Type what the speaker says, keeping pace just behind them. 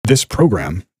this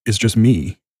program is just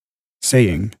me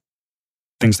saying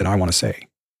things that I want to say.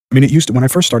 I mean, it used to, when I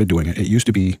first started doing it, it used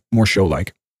to be more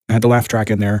show-like. I had the laugh track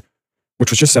in there,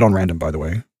 which was just set on random, by the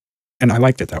way. And I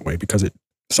liked it that way because it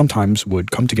sometimes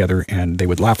would come together and they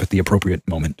would laugh at the appropriate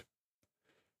moment.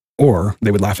 Or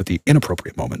they would laugh at the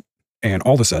inappropriate moment. And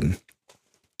all of a sudden,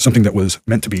 something that was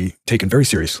meant to be taken very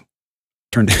serious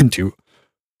turned into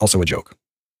also a joke.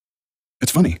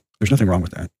 It's funny. There's nothing wrong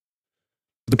with that.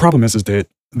 But the problem is that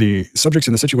the subjects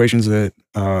and the situations that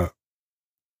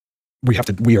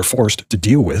we are forced to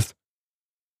deal with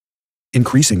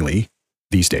increasingly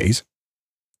these days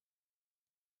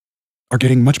are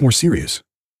getting much more serious.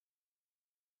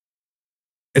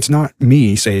 It's not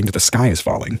me saying that the sky is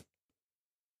falling.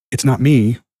 It's not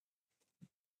me,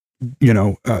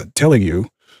 telling you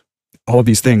all of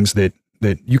these things that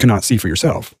you cannot see for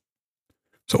yourself.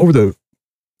 So over the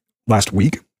last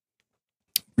week,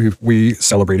 we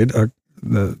celebrated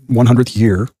the 100th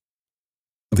year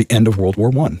of the end of World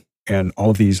War I. And all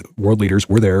of these world leaders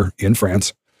were there in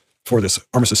France for this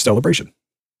armistice celebration.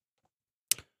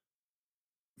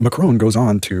 Macron goes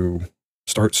on to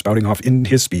start spouting off in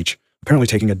his speech, apparently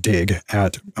taking a dig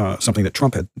at something that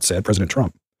Trump had said, President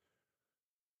Trump.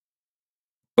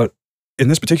 But in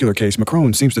this particular case,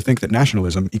 Macron seems to think that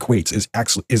nationalism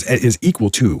is equal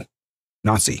to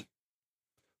Nazi.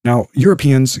 Now,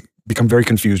 Europeans become very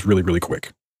confused really, really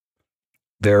quick.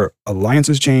 Their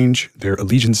alliances change, their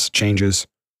allegiance changes.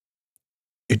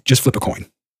 It just flip a coin.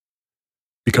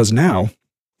 Because now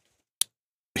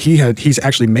he's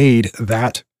actually made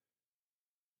that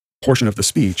portion of the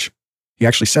speech, he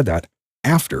actually said that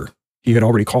after he had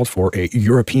already called for a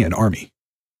European army.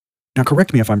 Now,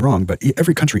 correct me if I'm wrong, but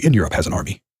every country in Europe has an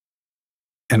army.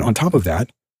 And on top of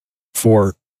that,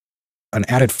 for an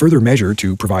added further measure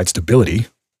to provide stability,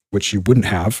 which you wouldn't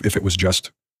have if it was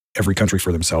just every country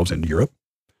for themselves in Europe,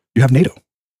 you have NATO.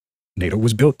 NATO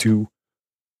was built to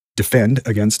defend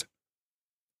against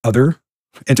other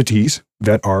entities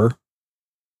that are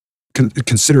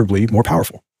considerably more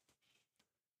powerful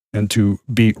and to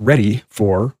be ready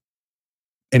for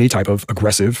any type of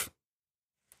aggressive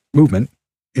movement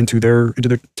into their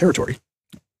territory,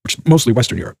 which is mostly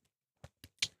Western Europe.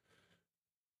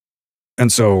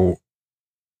 And so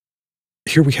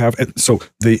here we have, so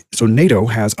NATO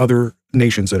has other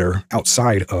nations that are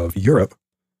outside of Europe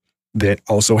that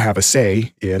also have a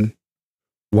say in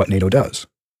what NATO does.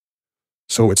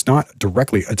 So it's not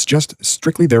directly, it's just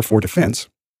strictly there for defense.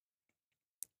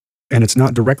 And it's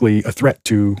not directly a threat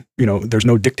to, there's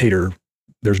no dictator,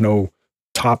 there's no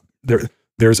top,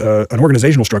 there's an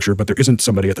organizational structure, but there isn't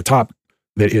somebody at the top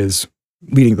that is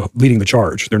leading the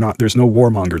charge. There's no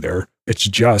warmonger there. It's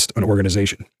just an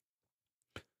organization.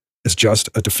 It's just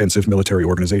a defensive military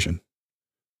organization,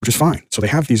 which is fine. So they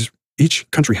have each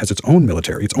country has its own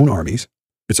military, its own armies,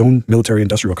 its own military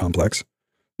industrial complex.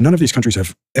 None of these countries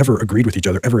have ever agreed with each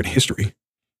other ever in history.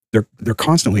 They're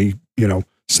constantly,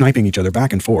 sniping each other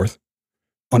back and forth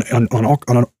on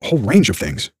a whole range of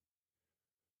things.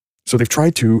 So they've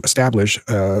tried to establish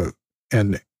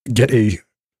and get a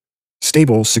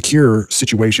stable, secure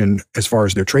situation as far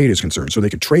as their trade is concerned, so they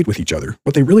could trade with each other.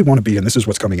 What they really want to be, and this is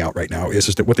what's coming out right now,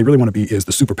 is that what they really want to be is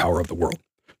the superpower of the world.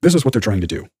 This is what they're trying to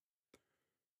do.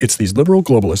 It's these liberal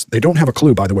globalists. They don't have a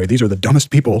clue, by the way. These are the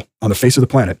dumbest people on the face of the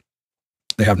planet.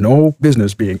 They have no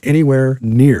business being anywhere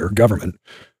near government.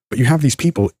 But you have these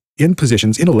people in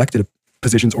positions, in elected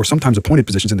positions, or sometimes appointed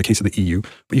positions in the case of the EU.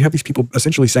 But you have these people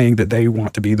essentially saying that they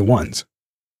want to be the ones.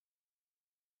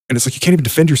 And it's like you can't even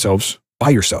defend yourselves by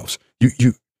yourselves.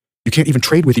 You can't even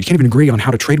trade with, you can't even agree on how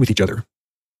to trade with each other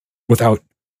without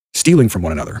stealing from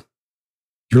one another.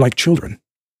 You're like children.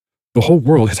 The whole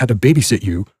world has had to babysit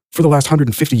you for the last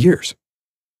 150 years.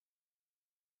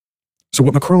 So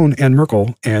what Macron and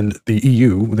Merkel and the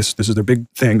EU, this is their big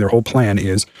thing, their whole plan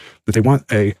is that they want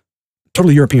a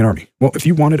totally European army. Well, if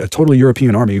you wanted a totally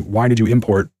European army, why did you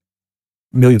import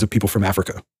millions of people from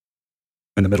Africa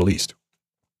and the Middle East?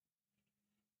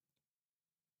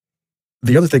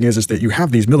 The other thing is that you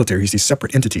have these militaries, these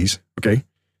separate entities, okay?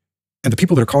 And the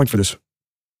people that are calling for this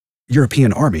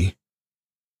European army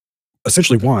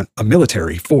essentially want a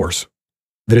military force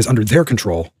that is under their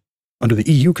control, under the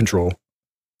EU control,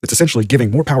 that's essentially giving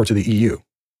more power to the EU.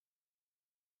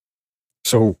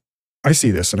 So I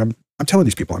see this and I'm telling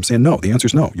these people, I'm saying, no, the answer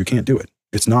is no, you can't do it.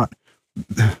 It's not,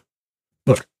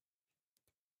 look,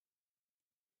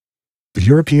 the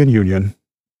European Union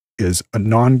is a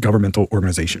non-governmental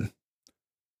organization.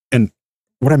 And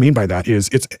what I mean by that is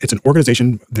it's an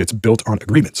organization that's built on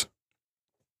agreements.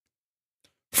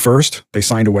 First, they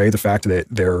signed away the fact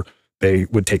that they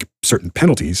would take certain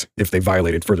penalties if they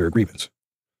violated further agreements.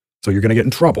 So you're going to get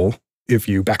in trouble if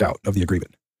you back out of the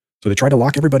agreement. So they try to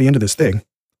lock everybody into this thing.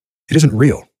 It isn't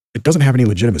real. It doesn't have any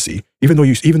legitimacy. Even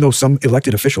though some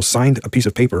elected official signed a piece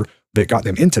of paper that got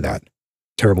them into that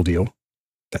terrible deal,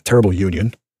 that terrible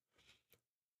union,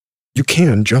 you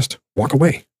can just walk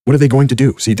away. What are they going to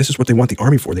do? See, this is what they want the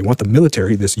army for. They want the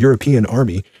military, this European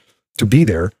army, to be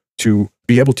there to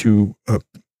be able to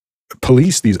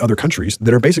police these other countries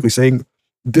that are basically saying,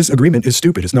 this agreement is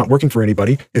stupid. It's not working for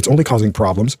anybody. It's only causing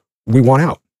problems. We want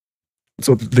out.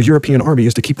 So the European army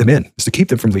is to keep them in. It's to keep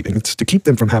them from leaving. It's to keep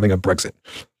them from having a Brexit.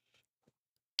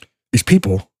 These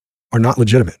people are not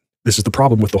legitimate. This is the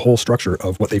problem with the whole structure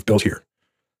of what they've built here.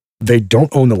 They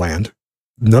don't own the land.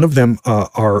 None of them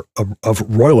are of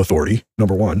royal authority,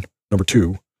 number one. Number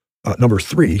two. Number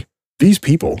three, these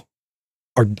people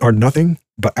are nothing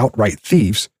but outright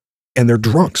thieves, and they're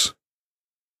drunks.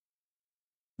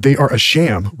 They are a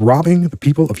sham, robbing the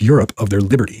people of Europe of their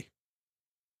liberty,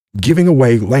 giving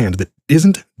away land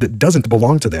that doesn't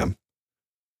belong to them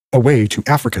away to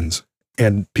Africans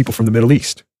and people from the Middle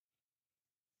East.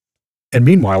 And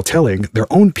meanwhile, telling their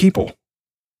own people,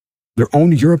 their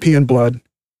own European blood,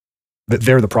 that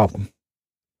they're the problem.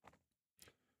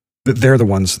 That they're the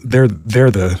ones, they're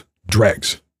the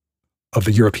dregs of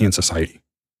the European society.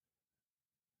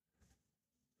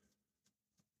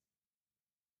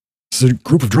 This is a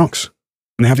group of drunks,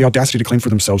 and they have the audacity to claim for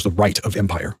themselves the right of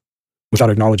empire without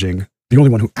acknowledging the only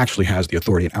one who actually has the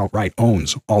authority and outright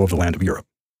owns all of the land of Europe.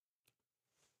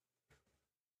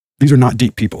 These are not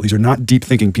deep people. These are not deep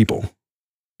thinking people.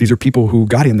 These are people who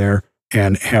got in there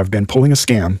and have been pulling a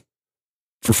scam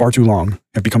for far too long,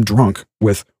 have become drunk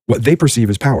with what they perceive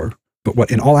as power, but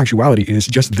what in all actuality is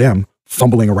just them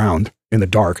fumbling around in the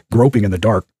dark, groping in the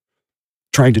dark,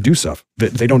 trying to do stuff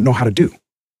that they don't know how to do.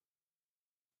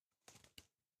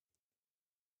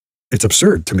 It's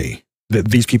absurd to me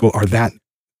that these people are that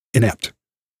inept.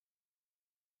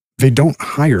 They don't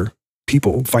hire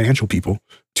people, financial people,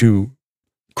 to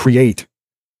create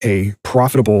a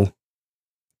profitable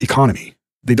economy.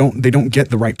 They don't get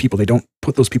the right people. They don't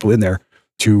put those people in there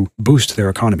to boost their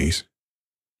economies.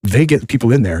 They get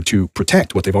people in there to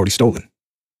protect what they've already stolen.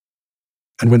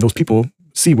 And when those people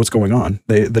see what's going on,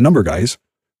 the number guys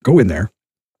go in there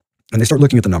and they start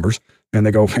looking at the numbers and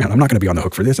they go, man, I'm not going to be on the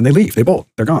hook for this. And they leave. They bolt.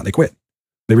 They're gone. They quit.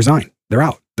 They resign. They're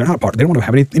out. They're not part. They don't want to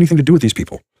have anything to do with these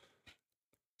people.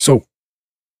 So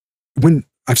when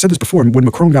I've said this before, when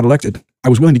Macron got elected, I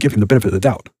was willing to give him the benefit of the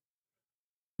doubt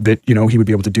that, he would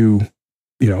be able to do,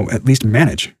 at least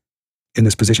manage in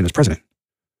this position as president.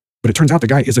 But it turns out the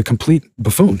guy is a complete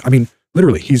buffoon. I mean,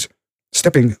 literally, he's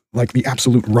stepping like the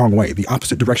absolute wrong way, the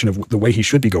opposite direction of the way he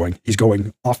should be going. He's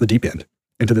going off the deep end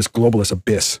into this globalist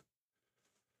abyss.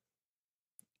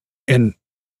 And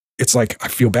it's like, I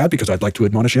feel bad because I'd like to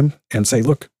admonish him and say,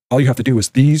 look, all you have to do is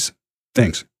these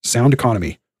things: sound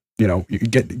economy, you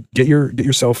get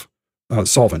yourself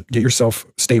solvent, get yourself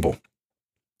stable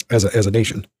as a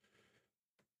nation.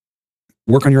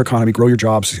 Work on your economy, grow your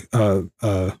jobs.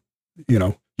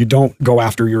 You don't go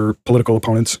after your political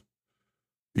opponents.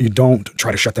 You don't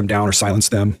try to shut them down or silence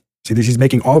them. See, he's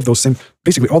making all of those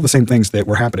basically all the same things that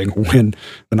were happening when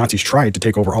the Nazis tried to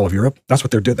take over all of Europe. That's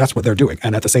what they're doing.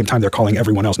 And at the same time, they're calling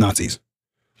everyone else Nazis.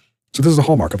 So this is a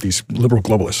hallmark of these liberal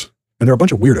globalists. And they're a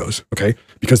bunch of weirdos, okay?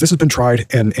 Because this has been tried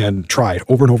and tried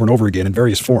over and over and over again in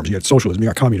various forms. You got socialism, you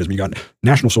got communism, you got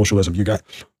national socialism,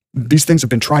 these things have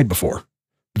been tried before.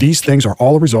 These things are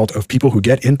all a result of people who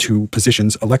get into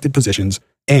positions, elected positions,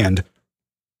 and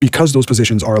because those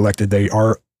positions are elected, they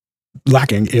are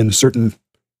lacking in certain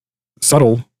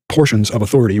subtle portions of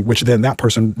authority, which then that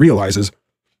person realizes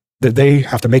that they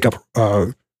have to make up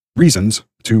reasons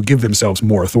to give themselves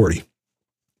more authority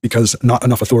because not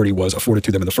enough authority was afforded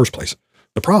to them in the first place.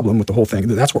 The problem with the whole thing,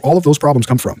 that's where all of those problems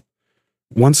come from.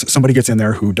 Once somebody gets in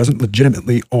there who doesn't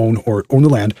legitimately own the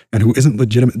land and who isn't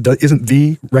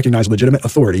the recognized legitimate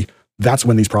authority, that's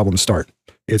when these problems start.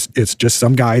 It's just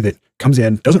some guy that comes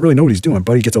in, doesn't really know what he's doing,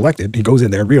 but he gets elected. He goes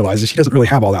in there and realizes he doesn't really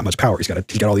have all that much power. He's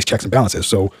got all these checks and balances.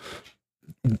 So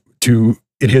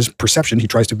in his perception, he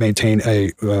tries to maintain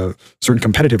a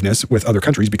certain competitiveness with other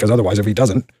countries because otherwise, if he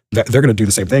doesn't, they're going to do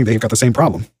the same thing. They've got the same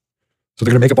problem. So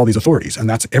they're going to make up all these authorities. And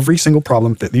that's every single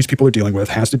problem that these people are dealing with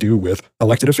has to do with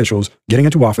elected officials getting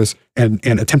into office and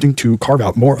attempting to carve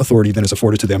out more authority than is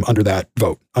afforded to them under that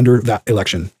vote, under that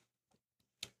election.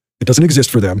 It doesn't exist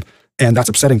for them. And that's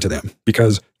upsetting to them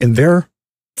because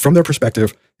from their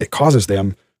perspective, it causes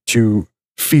them to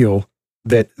feel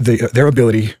that their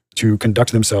ability to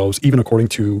conduct themselves, even according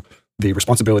to the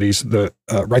responsibilities, the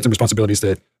rights and responsibilities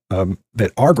that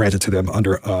are granted to them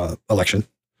under election,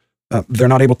 they're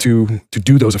not able to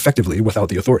do those effectively without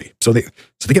the authority. So they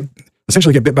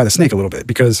essentially get bit by the snake a little bit,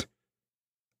 because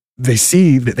they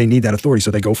see that they need that authority,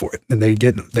 so they go for it, and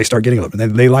they start getting a little bit,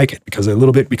 and they like it because a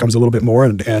little bit becomes a little bit more,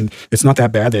 and it's not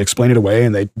that bad. They explain it away,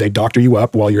 and they doctor you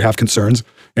up while you have concerns,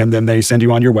 and then they send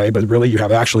you on your way. But really, you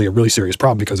have actually a really serious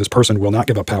problem, because this person will not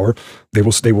give up power. They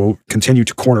will continue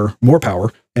to corner more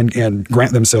power and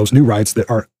grant themselves new rights that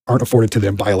aren't afforded to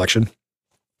them by election.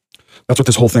 That's what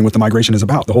this whole thing with the migration is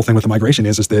about. The whole thing with the migration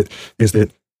is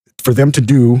that for them to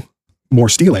do more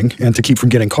stealing and to keep from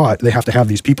getting caught, they have to have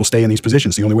these people stay in these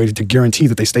positions. The only way to guarantee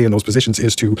that they stay in those positions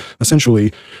is to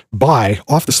essentially buy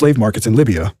off the slave markets in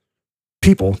Libya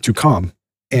people to come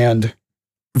and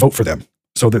vote for them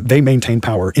so that they maintain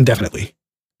power indefinitely.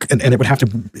 And it would have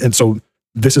to, and so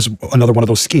this is another one of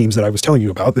those schemes that I was telling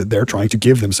you about, that they're trying to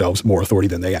give themselves more authority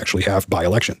than they actually have by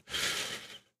election.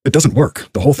 It doesn't work.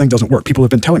 The whole thing doesn't work. People have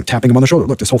been tapping them on the shoulder.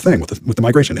 Look, this whole thing with the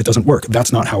migration, it doesn't work.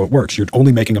 That's not how it works. You're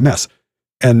only making a mess.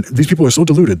 And these people are so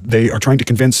deluded. They are trying to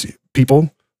convince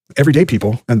people, everyday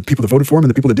people, and people that voted for them and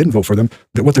the people that didn't vote for them,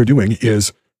 that what they're doing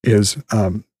is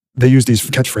they use these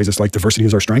catchphrases like diversity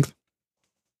is our strength.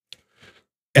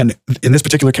 And in this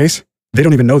particular case, they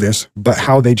don't even know this, but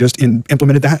how they just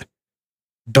implemented that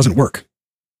doesn't work.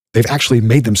 They've actually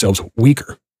made themselves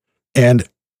weaker. And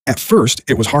at first,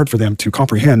 it was hard for them to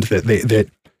comprehend that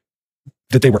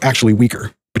they were actually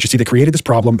weaker. But you see, they created this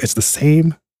problem. It's the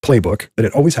same playbook that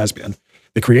it always has been.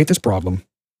 They create this problem,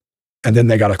 and then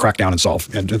they got to crack down and solve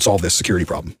this security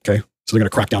problem. Okay, so they're going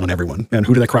to crack down on everyone. And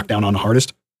who do they crack down on the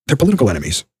hardest? Their political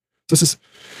enemies. This is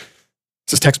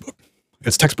textbook.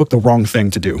 It's textbook the wrong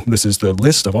thing to do. This is the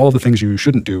list of all of the things you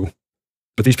shouldn't do.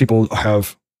 But these people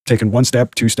have taken 1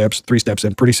 step, 2 steps, 3 steps,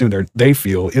 and pretty soon they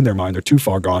feel in their mind they're too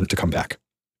far gone to come back.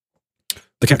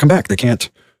 They can't come back. They can't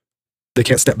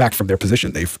step back from their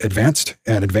position. They've advanced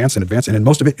and advanced and advanced, and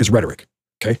most of it is rhetoric.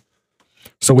 Okay.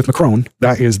 So with Macron,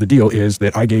 that is the deal, is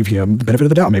that I gave him the benefit of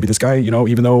the doubt. Maybe this guy,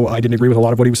 even though I didn't agree with a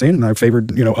lot of what he was saying, and I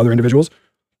favored, other individuals,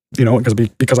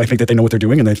 because I think that they know what they're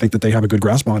doing, and I think that they have a good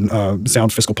grasp on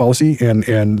sound fiscal policy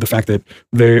and the fact that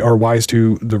they are wise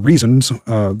to the reasons,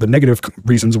 the negative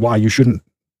reasons why you shouldn't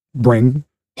bring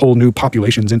whole new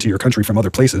populations into your country from other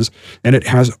places. And that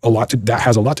has a lot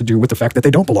to do with the fact that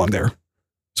they don't belong there.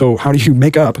 So how do you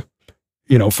make up,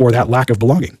 for that lack of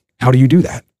belonging? How do you do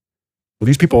that? Well,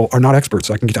 these people are not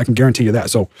experts. I can guarantee you that.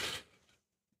 So,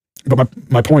 but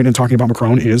my point in talking about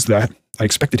Macron is that I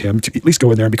expected him to at least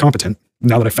go in there and be competent.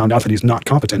 Now that I found out that he's not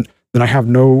competent, then I have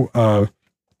no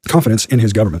confidence in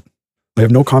his government. I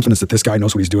have no confidence that this guy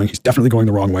knows what he's doing. He's definitely going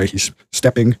the wrong way. He's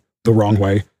stepping the wrong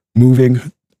way,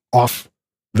 moving off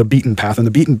the beaten path. And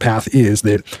the beaten path is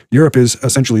that Europe is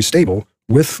essentially stable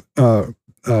with a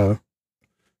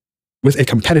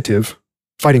competitive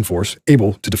fighting force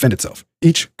able to defend itself.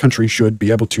 Each country should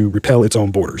be able to repel its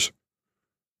own borders,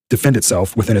 defend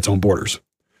itself within its own borders.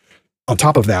 On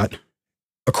top of that,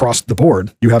 across the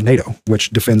board, you have NATO,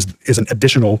 which is an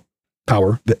additional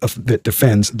power that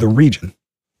defends the region.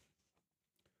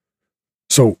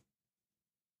 So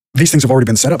these things have already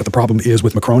been set up, but the problem is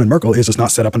with Macron and Merkel is it's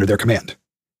not set up under their command.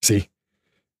 See,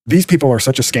 these people are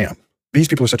such a scam. These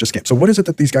people are such a scam. So what is it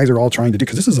that these guys are all trying to do?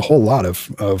 Because this is a whole lot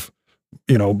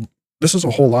this is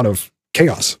a whole lot of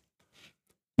chaos.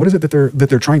 What is it that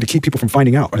they're trying to keep people from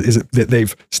finding out? Is it that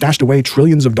they've stashed away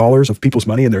trillions of dollars of people's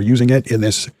money and they're using it in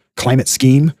this climate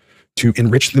scheme to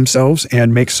enrich themselves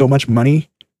and make so much money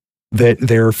that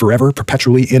they're forever,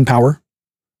 perpetually in power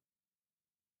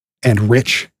and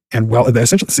rich and well?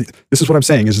 Essentially, see, this is what I'm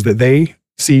saying, is that they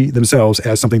see themselves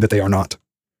as something that they are not.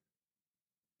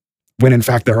 When in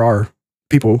fact, there are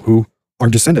people who are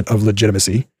descendant of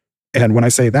legitimacy. And when I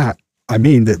say that, I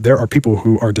mean that there are people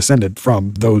who are descended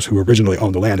from those who originally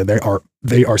owned the land, and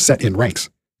they are set in ranks,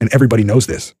 and everybody knows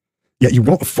this. Yet you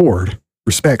won't afford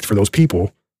respect for those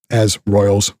people as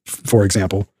royals, for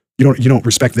example. You don't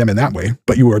respect them in that way,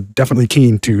 but you are definitely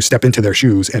keen to step into their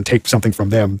shoes and take something from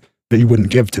them that you wouldn't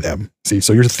give to them. See,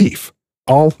 so you're a thief.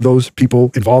 All those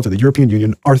people involved in the European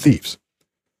Union are thieves.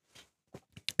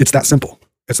 It's that simple.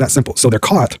 It's that simple. So they're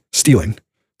caught stealing.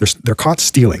 They're caught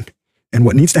stealing. And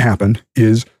what needs to happen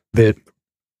is that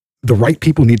the right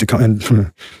people need to come, and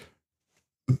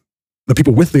the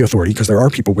people with the authority, because there are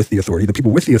people with the authority, the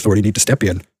people with the authority need to step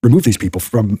in, remove these people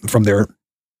from their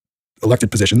elected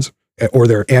positions or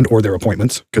their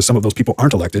appointments, because some of those people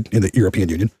aren't elected in the European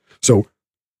Union. So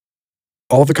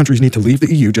all of the countries need to leave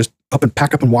the EU, just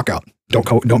pack up and walk out.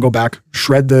 Don't go back,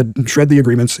 shred the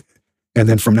agreements, and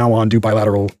then from now on do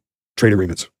bilateral trade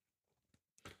agreements.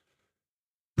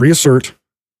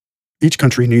 Each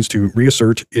country needs to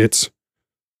reassert its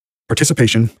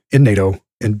participation in NATO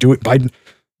and do it by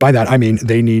By that, I mean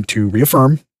they need to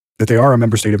reaffirm that they are a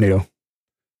member state of NATO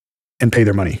and pay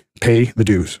their money, pay the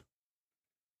dues.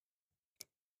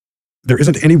 There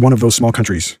isn't any one of those small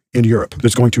countries in Europe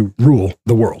that's going to rule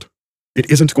the world.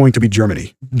 It isn't going to be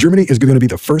Germany. Germany is going to be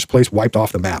the first place wiped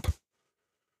off the map.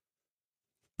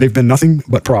 They've been nothing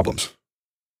but problems.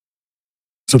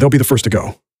 So they'll be the first to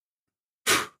go.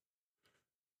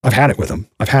 I've had it with them.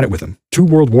 I've had it with them. 2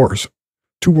 world wars.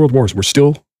 2 world wars.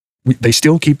 They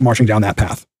still keep marching down that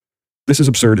path. This is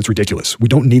absurd. It's ridiculous. We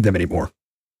don't need them anymore.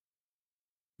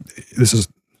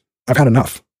 I've had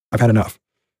enough. I've had enough.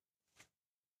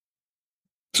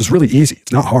 This is really easy.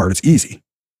 It's not hard. It's easy.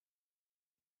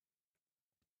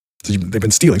 So they've been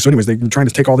stealing. So anyways, they've been trying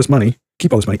to take all this money,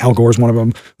 keep all this money. Al Gore's one of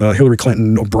them, Hillary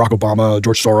Clinton, Barack Obama,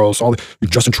 George Soros,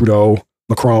 Justin Trudeau,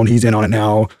 Macron, he's in on it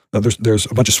now. There's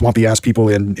a bunch of swampy ass people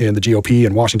in the GOP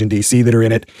in Washington, D.C. that are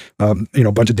in it. A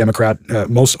bunch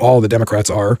of all the Democrats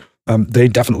are. They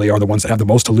definitely are the ones that have the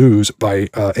most to lose by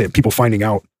people finding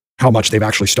out how much they've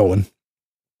actually stolen.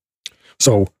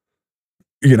 So,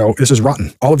 this is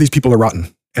rotten. All of these people are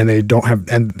rotten, and they don't have,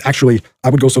 and actually, I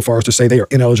would go so far as to say they are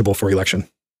ineligible for election.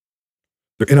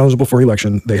 They're ineligible for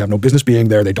election. They have no business being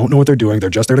there. They don't know what they're doing. They're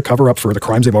just there to cover up for the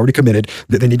crimes they've already committed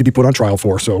that they need to be put on trial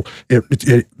for. So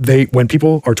when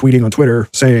people are tweeting on Twitter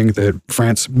saying that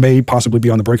France may possibly be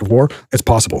on the brink of war, it's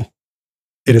possible.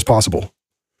 It is possible.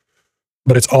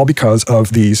 But it's all because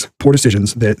of these poor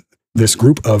decisions that this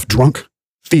group of drunk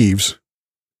thieves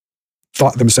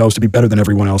thought themselves to be better than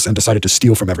everyone else and decided to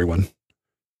steal from everyone.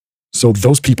 So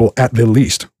those people, at the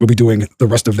least, will be doing the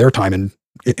rest of their time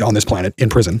on this planet in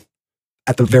prison.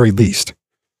 At the very least.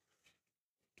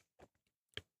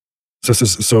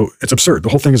 So it's absurd. The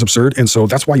whole thing is absurd. And so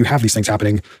that's why you have these things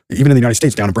happening, even in the United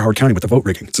States, down in Broward County with the vote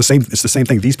rigging. It's the same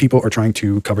thing. These people are trying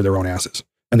to cover their own asses.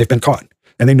 And they've been caught.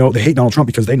 And they hate Donald Trump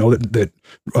because they know that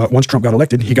once Trump got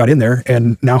elected, he got in there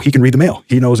and now he can read the mail.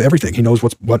 He knows everything. He knows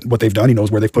what they've done. He knows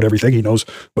where they've put everything. He knows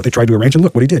what they tried to arrange. And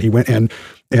look what he did. He went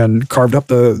and carved up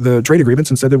the trade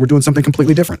agreements and said that we're doing something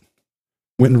completely different.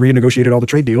 Went and renegotiated all the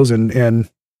trade deals and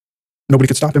nobody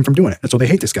could stop him from doing it. And so they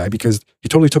hate this guy because he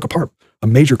totally took apart a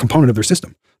major component of their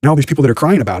system. Now all these people that are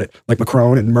crying about it, like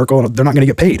Macron and Merkel, they're not going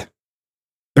to get paid.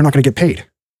 They're not going to get paid.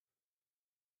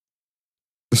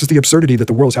 This is the absurdity that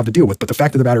the worlds have to deal with. But the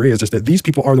fact of the matter is that these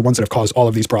people are the ones that have caused all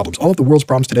of these problems. All of the world's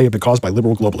problems today have been caused by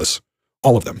liberal globalists.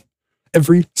 All of them.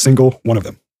 Every single one of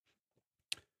them.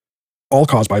 All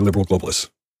caused by liberal globalists.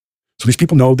 So these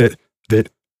people know that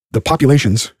the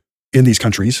populations in these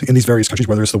countries, in these various countries,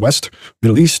 whether it's the West,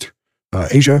 Middle East,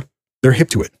 Asia, they're hip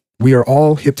to it. We are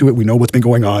all hip to it. We know what's been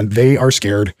going on. They are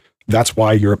scared. That's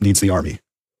why Europe needs the army.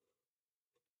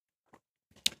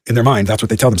 In their mind, that's what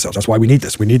they tell themselves. That's why we need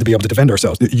this. We need to be able to defend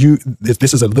ourselves.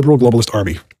 This is a liberal globalist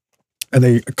army. And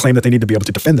they claim that they need to be able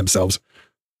to defend themselves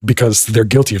because they're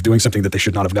guilty of doing something that they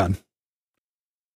should not have done.